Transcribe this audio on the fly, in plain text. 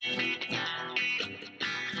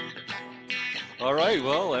All right,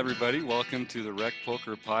 well, everybody, welcome to the Rec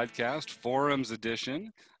Poker Podcast, Forums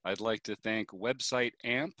Edition. I'd like to thank Website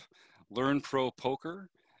AMP, Learn Pro Poker,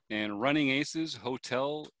 and Running Aces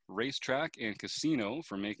Hotel, Racetrack, and Casino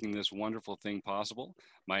for making this wonderful thing possible.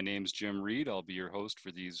 My name's Jim Reed. I'll be your host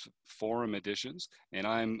for these forum editions, and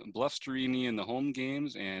I'm Bluffsterini in the home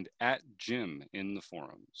games and at Jim in the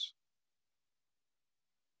forums.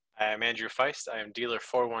 I'm Andrew Feist. I am dealer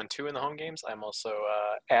 412 in the home games. I'm also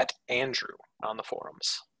at Andrew on the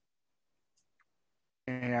forums.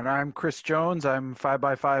 And I'm Chris Jones. I'm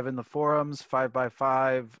 5x5 in the forums,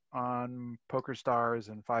 5x5 on PokerStars,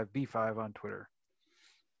 and 5B5 on Twitter.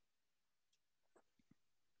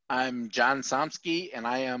 I'm John Somsky, and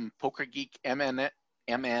I am Poker Geek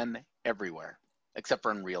MN everywhere, except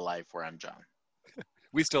for in real life where I'm John.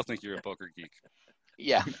 We still think you're a poker geek.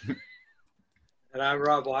 Yeah. And I'm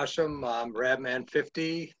Rob Washam. I'm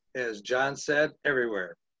Radman50, as John said,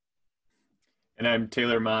 everywhere. And I'm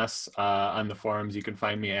Taylor Moss on the forums. You can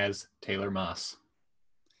find me as Taylor Moss.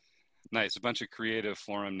 Nice. A bunch of creative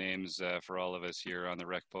forum names for all of us here on the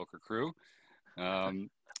Rec Poker crew.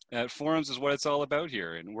 Forums is what it's all about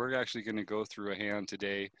here. And we're actually going to go through a hand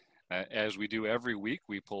today. As we do every week,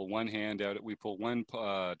 we pull one hand out. We pull one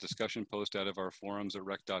discussion post out of our forums at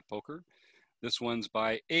rec.poker. This one's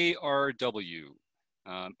by ARW.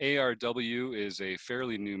 ARW is a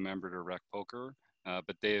fairly new member to Rec Poker,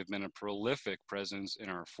 but they have been a prolific presence in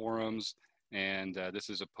our forums. And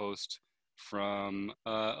this is a post from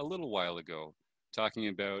a little while ago talking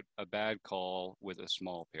about a bad call with a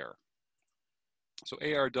small pair. So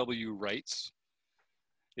ARW writes,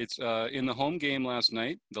 it's in the home game last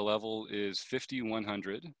night, the level is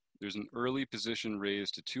 5,100. There's an early position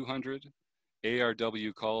raised to 200.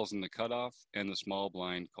 ARW calls in the cutoff, and the small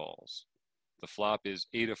blind calls. The flop is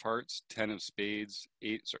 8 of hearts, 10 of spades,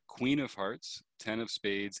 Queen of hearts, 10 of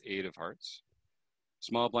spades, 8 of hearts.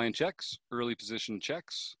 Small blind checks, early position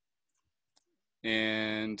checks,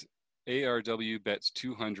 and ARW bets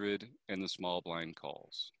 200, and the small blind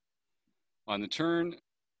calls. On the turn,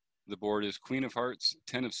 the board is Queen of hearts,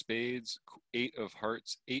 10 of spades, 8 of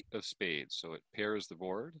hearts, 8 of spades, so it pairs the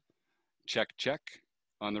board. Check, check.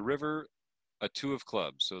 On the river, a 2 of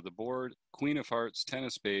clubs. So the board, Queen of hearts, 10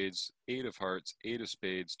 of spades, 8 of hearts, 8 of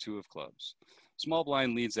spades, 2 of clubs. Small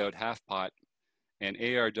blind leads out half pot, and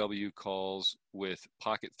ARW calls with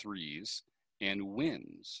pocket threes and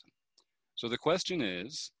wins. So the question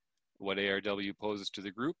is, what ARW poses to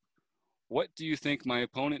the group, what do you think my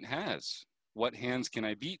opponent has? What hands can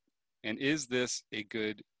I beat? And is this a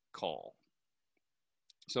good call?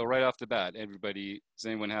 So right off the bat, everybody, does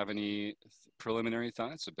anyone have any preliminary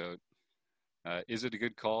thoughts about is it a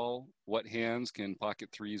good call? What hands can pocket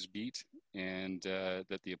threes beat? And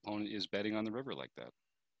that the opponent is betting on the river like that?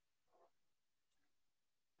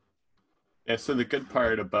 Yeah, so the good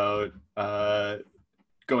part about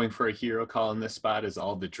going for a hero call in this spot is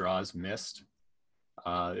all the draws missed.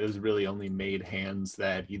 It was really only made hands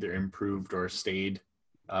that either improved or stayed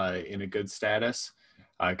in a good status,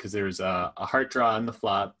 because there's a heart draw on the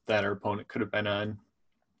flop that our opponent could have been on.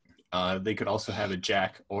 They could also have a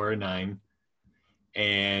jack or a 9.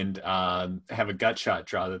 And have a gut shot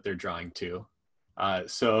draw that they're drawing to.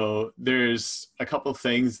 So there's a couple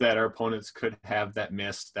things that our opponents could have that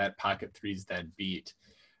missed that pocket threes then beat.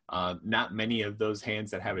 Not many of those hands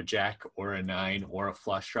that have a jack or a 9 or a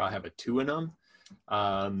flush draw have a 2 in them.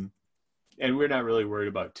 And we're not really worried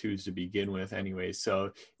about 2s to begin with anyway.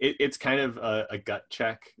 So it's kind of a gut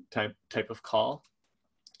check type of call.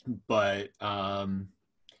 But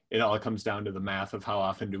it all comes down to the math of how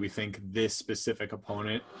often do we think this specific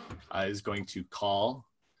opponent is going to call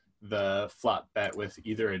the flop bet with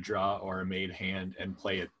either a draw or a made hand and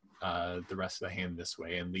play it the rest of the hand this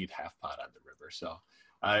way and lead half pot on the river. So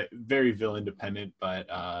very villain dependent, but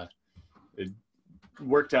it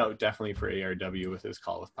worked out definitely for ARW with his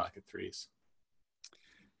call with pocket threes.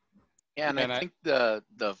 Yeah, and I think the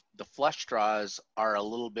flush draws are a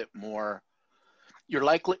little bit more.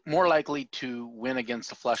 You're more likely to win against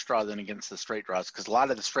the flush draw than against the straight draws, because a lot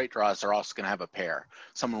of the straight draws are also going to have a pair.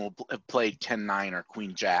 Someone will have played 10-9 or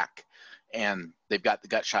Queen Jack, and they've got the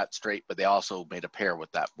gut shot straight, but they also made a pair with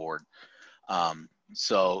that board. But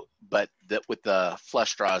with the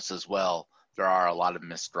flush draws as well, there are a lot of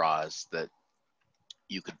missed draws that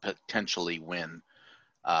you could potentially win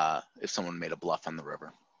if someone made a bluff on the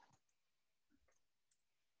river.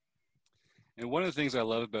 And one of the things I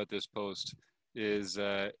love about this post is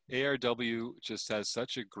ARW just has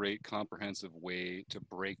such a great comprehensive way to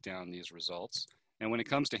break down these results. And when it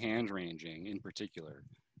comes to hand ranging in particular,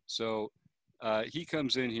 so he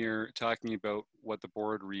comes in here talking about what the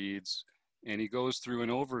board reads, and he goes through an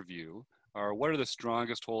overview are what are the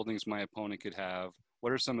strongest holdings my opponent could have?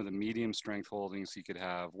 What are some of the medium strength holdings he could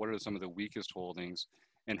have? What are some of the weakest holdings?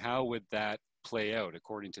 And how would that play out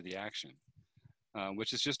according to the action?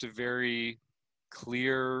 Which is just a very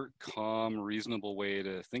clear, calm, reasonable way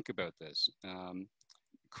to think about this.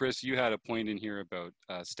 Chris, you had a point in here about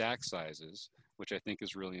stack sizes, which I think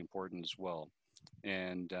is really important as well.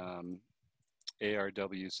 And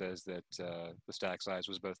ARW says that the stack size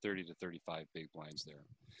was about 30 to 35 big blinds there.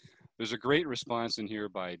 There's a great response in here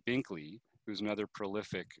by Binkley, who's another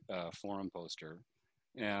prolific forum poster,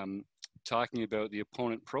 talking about the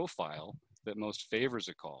opponent profile that most favors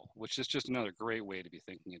a call, which is just another great way to be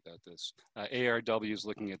thinking about this. ARW is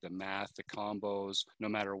looking at the math, the combos, no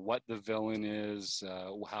matter what the villain is,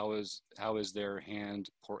 how is their hand,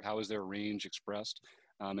 how is their range expressed?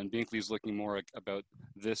 And Binkley's looking more about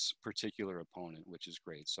this particular opponent, which is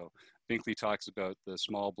great. So Binkley talks about the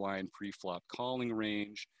small blind pre-flop calling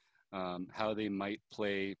range, how they might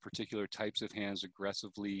play particular types of hands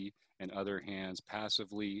aggressively and other hands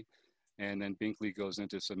passively. And then Binkley goes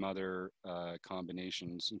into some other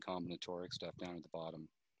combinations and combinatoric stuff down at the bottom.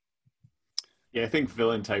 Yeah, I think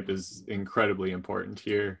villain type is incredibly important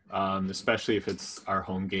here, especially if it's our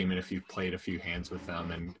home game and if you've played a few hands with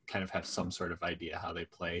them and kind of have some sort of idea how they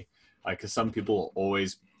play. Because some people will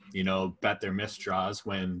always, bet their missed draws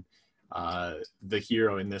when the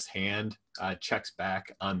hero in this hand checks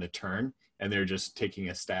back on the turn, and they're just taking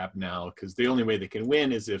a stab now because the only way they can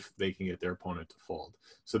win is if they can get their opponent to fold.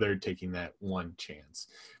 So they're taking that one chance.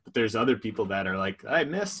 But there's other people that are like, I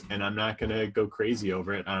miss, and I'm not going to go crazy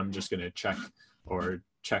over it. I'm just going to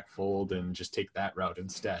check fold and just take that route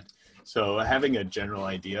instead. So having a general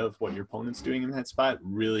idea of what your opponent's doing in that spot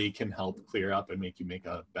really can help clear up and make you make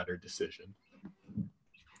a better decision.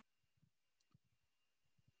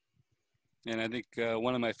 And I think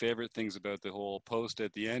one of my favorite things about the whole post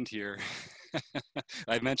at the end here,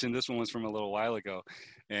 I mentioned this one was from a little while ago,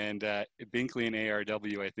 and Binkley and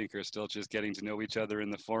ARW, I think, are still just getting to know each other in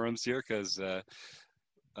the forums here, because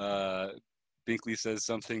Binkley says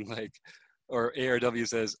something like, or ARW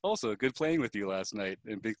says, also, good playing with you last night.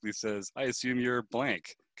 And Binkley says, I assume you're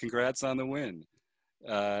blank. Congrats on the win.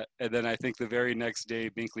 And then I think the very next day,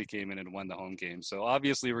 Binkley came in and won the home game. So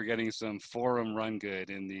obviously we're getting some forum run good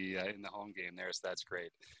in the home game there. So that's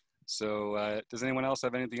great. So does anyone else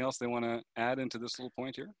have anything else they want to add into this little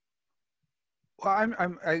point here? Well,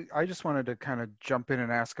 I just wanted to kind of jump in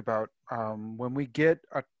and ask about when we get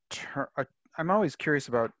a turn. I'm always curious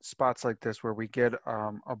about spots like this where we get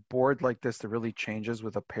a board like this that really changes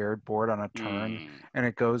with a paired board on a turn, and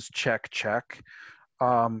it goes check check.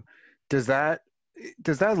 Does that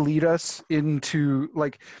lead us into,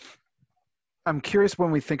 like, I'm curious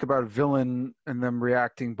when we think about villain and them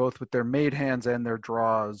reacting both with their made hands and their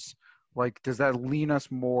draws, like, does that lean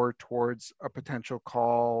us more towards a potential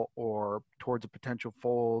call or towards a potential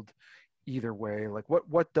fold? Either way, like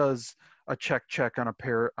what does a check on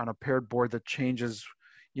a paired board that changes,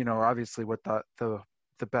 obviously what the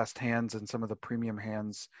best hands and some of the premium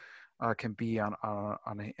hands can be in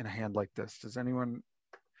a hand like this? Does anyone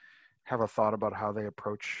have a thought about how they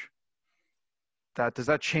approach that? Does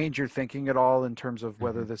that change your thinking at all in terms of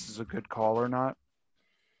whether this is a good call or not?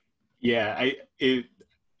 Yeah,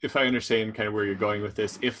 if I understand kind of where you're going with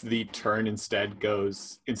this, if the turn instead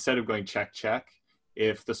of going check check,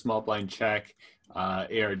 if the small blind check,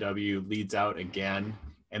 ARW leads out again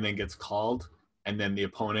and then gets called, and then the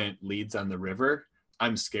opponent leads on the river,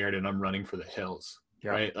 I'm scared and I'm running for the hills,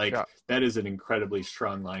 right? Like that is an incredibly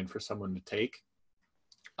strong line for someone to take.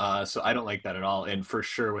 So I don't like that at all. And for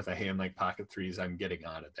sure with a hand like pocket threes, I'm getting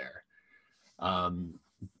out of there.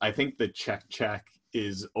 I think the check check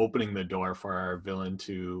is opening the door for our villain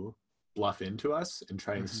to bluff into us and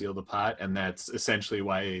try and steal the pot. And that's essentially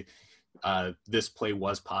why this play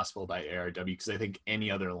was possible by ARW, because I think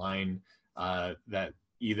any other line that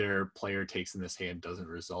either player takes in this hand doesn't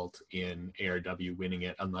result in ARW winning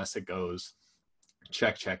it unless it goes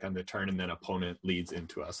check check on the turn and then opponent leads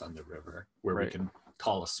into us on the river, where we can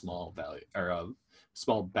call a small value or a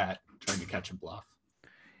small bet trying to catch a bluff.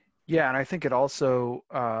 Yeah, and I think it also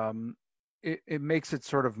it makes it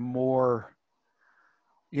sort of more,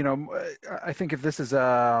 I think if this is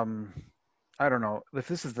I don't know, if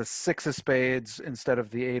this is the 6 of spades instead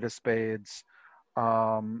of the 8 of spades,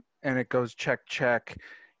 and it goes check check,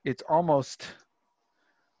 it's almost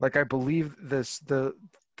like, I believe there's that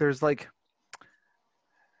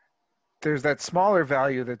smaller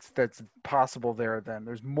value that's possible there. Then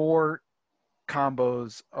there's more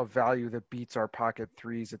combos of value that beats our pocket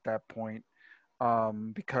threes at that point,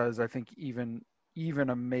 because I think even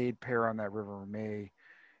a made pair on that river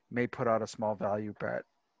may put out a small value bet.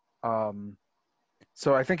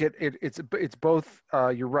 So I think it's both.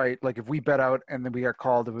 You're right. Like if we bet out and then we got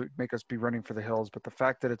called, it would make us be running for the hills. But the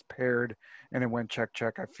fact that it's paired and it went check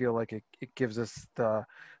check, I feel like it gives us the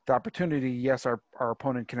opportunity. Yes, our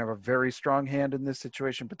opponent can have a very strong hand in this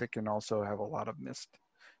situation, but they can also have a lot of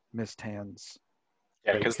missed hands.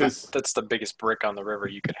 Yeah, because that's the biggest brick on the river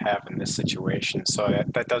you could have in this situation. So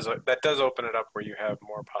that does open it up where you have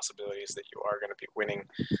more possibilities that you are going to be winning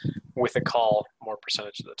with a call more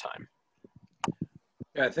percentage of the time.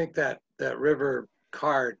 Yeah, I think that river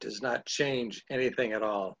card does not change anything at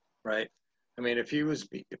all, right? I mean, if he was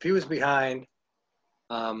behind,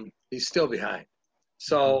 he's still behind.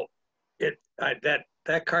 So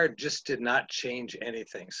that card just did not change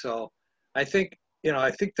anything. So I think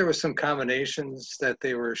there were some combinations that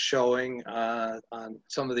they were showing on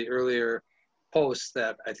some of the earlier posts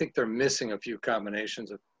that I think they're missing a few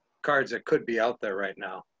combinations of cards that could be out there right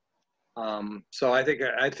now. So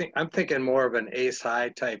I'm thinking more of an ace high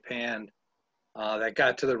type hand that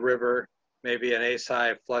got to the river, maybe an ace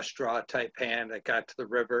high flush draw type hand that got to the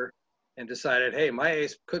river and decided, hey, my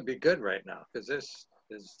ace could be good right now because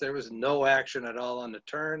there was no action at all on the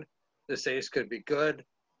turn. This ace could be good.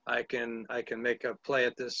 I can make a play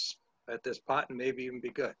at this pot and maybe even be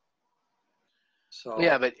good. So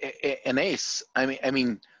yeah, but an ace, I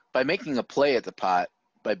mean, by making a play at the pot,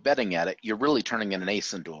 by betting at it, you're really turning an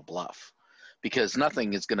ace into a bluff, because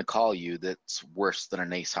nothing is going to call you that's worse than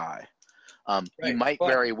an ace high. Right, you might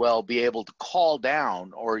very well be able to call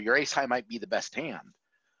down, or your ace high might be the best hand.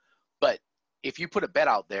 But if you put a bet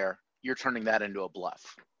out there, you're turning that into a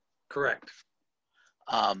bluff. Correct.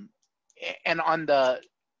 And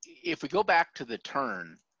if we go back to the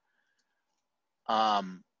turn, I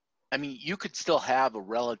mean, you could still have a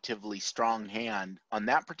relatively strong hand on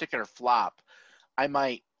that particular flop. I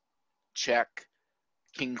might check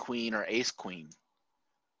king, queen, or ace, queen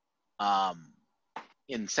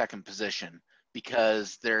in second position,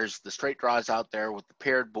 because there's the straight draws out there with the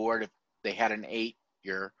paired board. If they had an 8,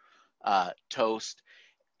 you're toast.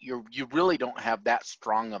 You really don't have that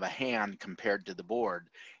strong of a hand compared to the board.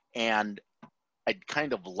 And I'd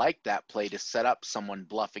kind of like that play to set up someone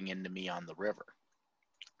bluffing into me on the river,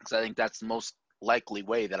 because I think that's the most likely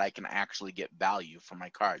way that I can actually get value for my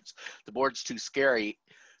cards. The board's too scary.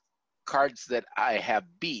 Cards that I have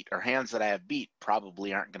beat, or hands that I have beat,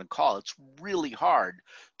 probably aren't going to call. It's really hard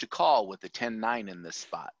to call with a 10-9 in this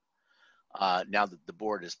spot. Now that the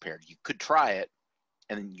board is paired, you could try it,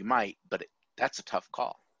 and you might, but that's a tough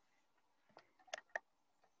call.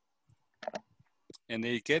 And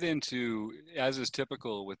they get into, as is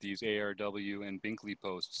typical with these ARW and Binkley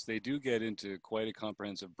posts, they do get into quite a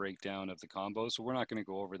comprehensive breakdown of the combos. So we're not going to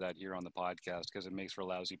go over that here on the podcast because it makes for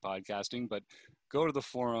lousy podcasting. But go to the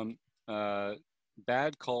forum.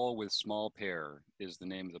 Bad Call with Small Pair is the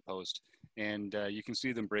name of the post. And you can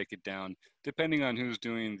see them break it down. Depending on who's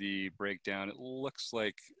doing the breakdown, it looks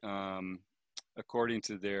like, according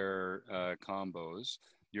to their combos,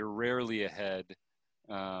 you're rarely ahead.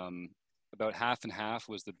 About half and half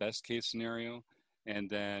was the best case scenario, and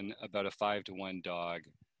then about a 5-to-1 dog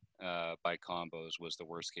by combos was the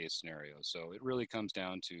worst case scenario. So it really comes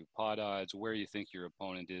down to pot odds, where you think your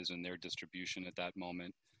opponent is in their distribution at that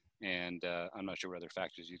moment, and I'm not sure what other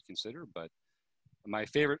factors you'd consider. But my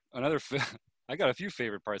favorite, I got a few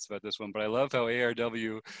favorite parts about this one, but I love how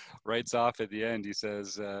ARW writes off at the end. He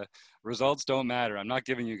says, results don't matter. I'm not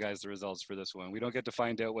giving you guys the results for this one. We don't get to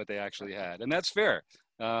find out what they actually had, and that's fair.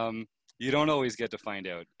 You don't always get to find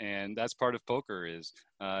out, and that's part of poker is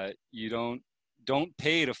you don't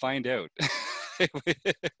pay to find out.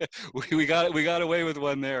 we got away with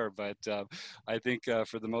one there, but I think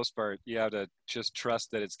for the most part you have to just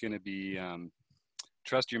trust that it's going to be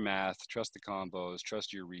trust your math, trust the combos,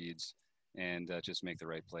 trust your reads, and just make the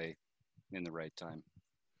right play in the right time.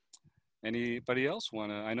 Anybody else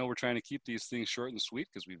want to? I know we're trying to keep these things short and sweet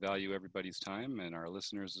because we value everybody's time and our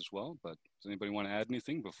listeners as well, but does anybody want to add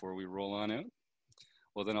anything before we roll on out?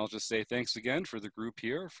 Well, then I'll just say thanks again for the group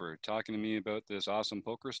here for talking to me about this awesome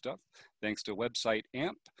poker stuff. Thanks to Website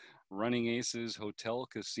AMP, Running Aces Hotel,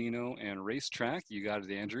 Casino, and Racetrack. You got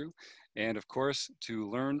it, Andrew. And of course,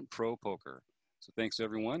 to Learn Pro Poker. So thanks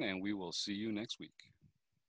everyone, and we will see you next week.